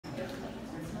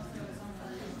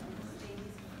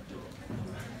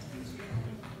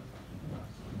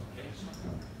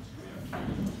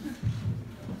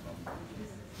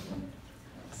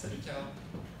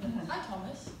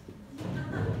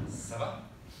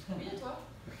Bien, et toi?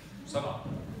 Ça va.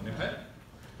 On est prêt?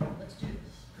 Let's do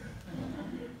this.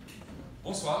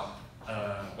 Bonsoir.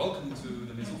 Welcome to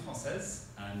the Maison Française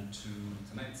and to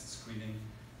tonight's screening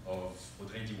of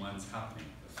Audrey Diwan's Happening,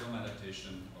 a film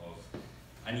adaptation of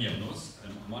Annie Ernaux,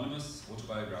 an homonymous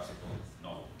autobiographical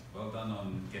novel. Well done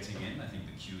on getting in. I think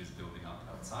the queue is building up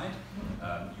outside.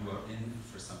 You are in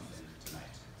for something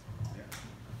tonight.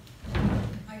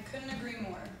 I couldn't agree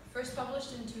more. First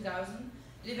published in 2000,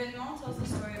 L'événement tells the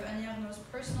story of Annie Ernaux'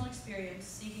 personal experience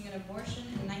seeking an abortion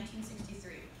in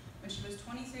 1963, when she was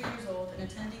 23 years old and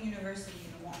attending university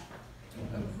in Rouen.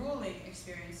 A grueling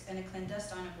experience and a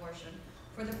clandestine abortion,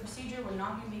 for the procedure would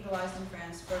not be legalized in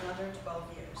France for another 12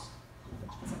 years.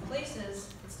 In some places,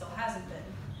 it still hasn't been,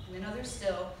 and in others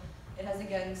still, it has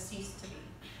again ceased to be.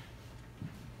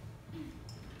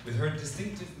 With her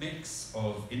distinctive mix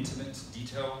of intimate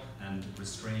detail and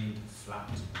restrained flat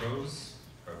prose,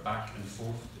 her back and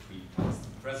forth between past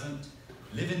and present,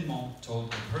 L'événement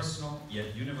told a personal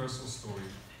yet universal story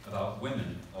about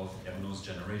women of Ernaux's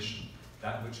generation,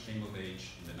 that which came of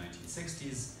age in the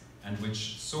 1960s and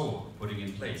which saw putting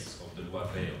in place of the loi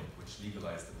Veil, which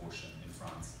legalized abortion in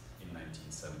France in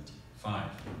 1975.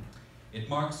 It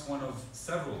marks one of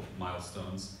several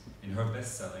milestones in her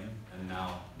best-selling and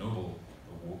now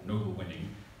Nobel-winning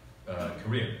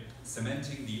career,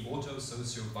 cementing the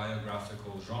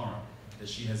auto-socio-biographical genre that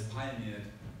she has pioneered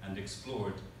and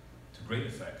explored to great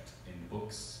effect in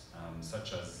books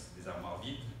such as Les Armoires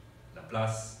Vides, La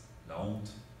Place, La Honte,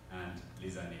 and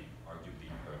Les Années, arguably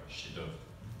her chef-d'œuvre.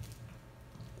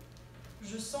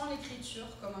 Je sens l'écriture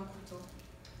comme un couteau.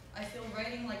 I feel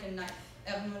writing like a knife,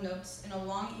 Ernaux notes in a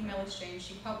long email exchange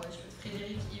she published with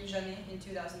Frédéric Yves Janet in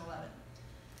 2011.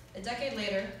 A decade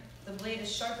later, the blade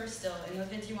is sharper still in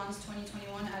Audrey Diwan's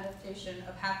 2021 adaptation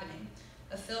of Happening,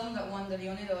 a film that won the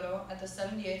Leone d'Oro at the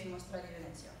 78th Mostra di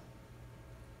Venezia.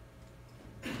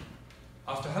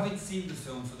 After having seen the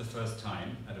film for the first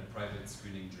time at a private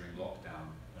screening during lockdown,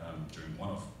 during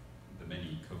one of the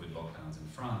many COVID lockdowns in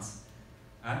France,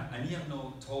 Annie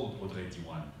Ernaux told Audrey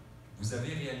Diwan, "Vous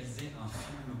avez réalisé un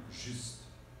film juste."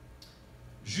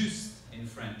 Juste in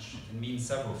French can mean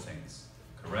several things: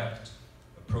 correct,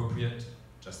 appropriate,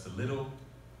 just a little,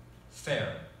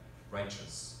 fair,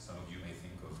 righteous. Some of you may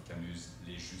think of Camus'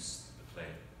 Les Justes, the play,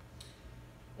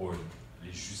 or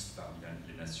Les Justes parmi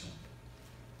les nations.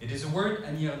 It is a word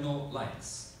Annie Ernaux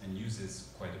likes and uses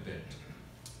quite a bit,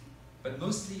 but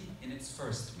mostly in its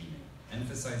first meaning,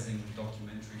 emphasizing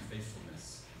documentary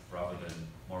faithfulness rather than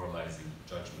moralizing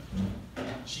judgment.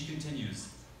 She continues,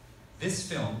 "This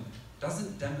film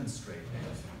doesn't demonstrate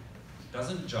anything,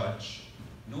 doesn't judge,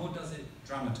 nor does it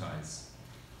dramatize.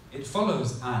 It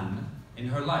follows Anne in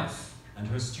her life and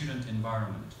her student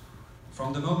environment,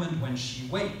 from the moment when she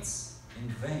waits in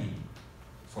vain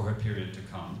for her period to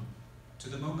come, to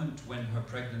the moment when her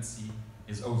pregnancy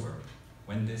is over,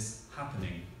 when this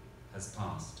happening has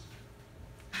passed."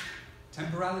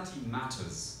 Temporality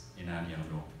matters in Annie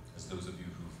Ernaux, as those of you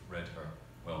who've read her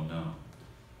well know.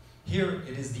 Here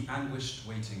it is the anguished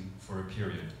waiting for a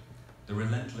period, the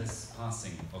relentless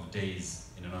passing of days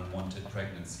in an unwanted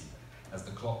pregnancy, as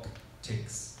the clock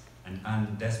ticks and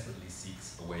Anne desperately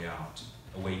seeks a way out,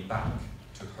 a way back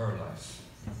to her life,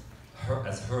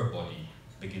 as her body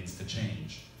begins to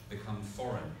change, become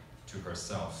foreign to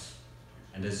herself,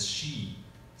 and as she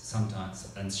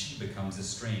becomes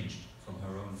estranged from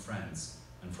her own friends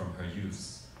and from her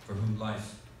youths, for whom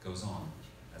life goes on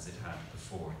as it had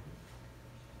before.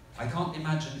 I can't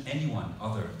imagine anyone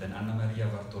other than Anna Maria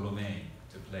Bartolomei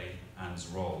to play Anne's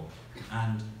role,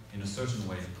 and in a certain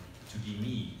way, to be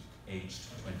me, aged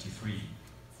 23,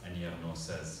 Annie Ernaux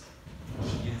says.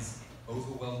 She is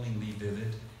overwhelmingly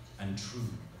vivid and true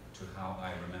to how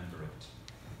I remember it.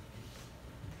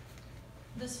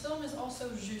 This film is also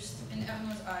juste in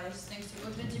Ernaux's eyes thanks to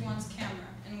Audrey Diwan's camera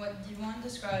and what Diwan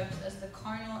describes as the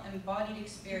carnal, embodied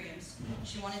experience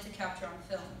she wanted to capture on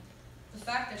film. The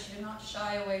fact that she did not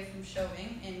shy away from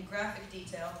showing, in graphic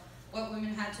detail, what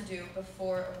women had to do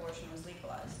before abortion was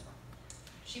legalized.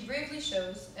 She bravely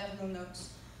shows, Ernaux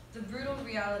notes, the brutal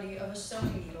reality of a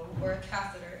sewing needle or a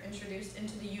catheter introduced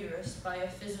into the uterus by a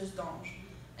faiseuse d'ange,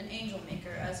 an angel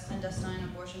maker, as clandestine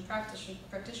abortion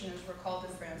practitioners were called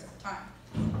in France at the time.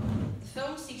 The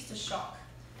film seeks to shock,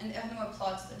 and Ernaux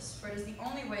applauds this, for it is the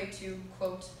only way to,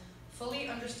 quote, fully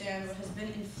understand what has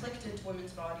been inflicted to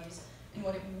women's bodies and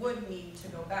what it would mean to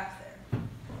go back there.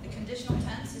 The conditional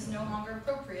tense is no longer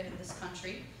appropriate in this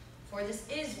country, for this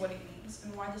is what it means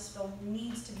and why this film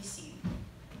needs to be seen.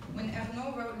 When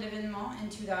Ernaux wrote L'événement in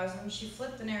 2000, she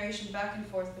flipped the narration back and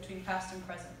forth between past and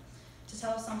present to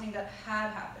tell us something that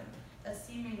had happened, that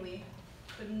seemingly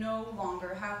could no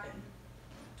longer happen.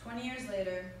 20 years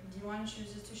later, Diwan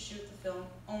chooses to shoot the film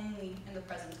only in the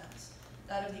present tense,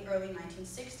 that of the early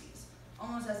 1960s,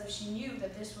 almost as if she knew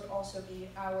that this would also be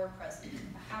our present,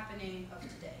 a happening of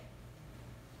today.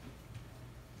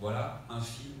 Voilà un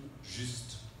film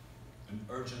juste, an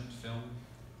urgent film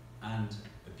and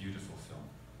a beautiful film.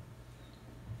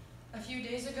 A few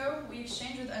days ago, we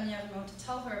exchanged with Annie Ernaux to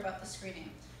tell her about the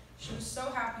screening. She was so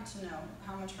happy to know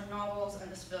how much her novels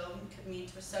and this film could mean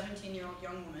to a 17-year-old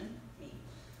young woman, me,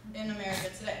 in America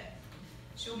today.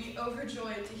 She will be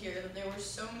overjoyed to hear that there were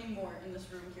so many more in this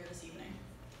room here this evening.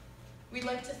 We'd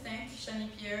like to thank Shani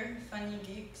Pierre, Fanny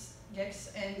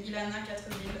Gex, and Ilana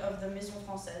Catreville of the Maison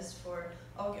Française for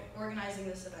organizing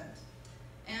this event.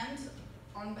 And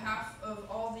on behalf of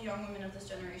all the young women of this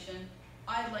generation,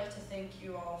 I'd like to thank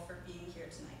you all for being here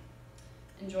tonight.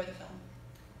 Enjoy the film.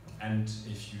 And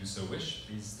if you so wish,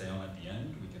 please stay on at the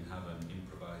end. We can have an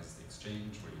improvised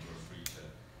exchange where you are free to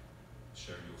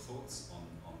share your thoughts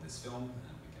on this film,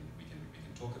 and we can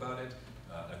talk about it.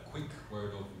 A quick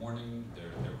word of warning: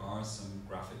 there are some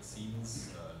graphic scenes,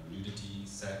 nudity,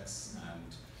 sex,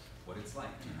 and what it's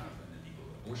like to have an illegal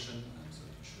abortion, and so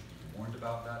you should be warned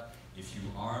about that. If you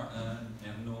are an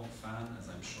Ernaux fan, as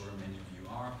I'm sure many of you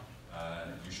are,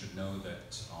 you should know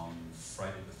that on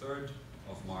Friday the 3rd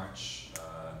of March,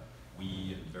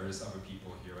 we and various other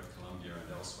people here at Columbia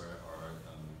and elsewhere are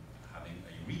having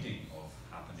a reading of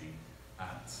Happening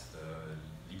at the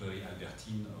Librairie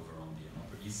Albertine over on the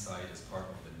Upper East Side as part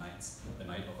of the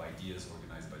Night of Ideas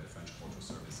organized by the French Cultural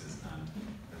Services and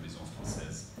the Maison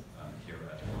Française here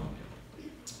at Columbia.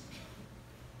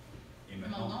 Et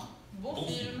maintenant, bon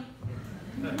film.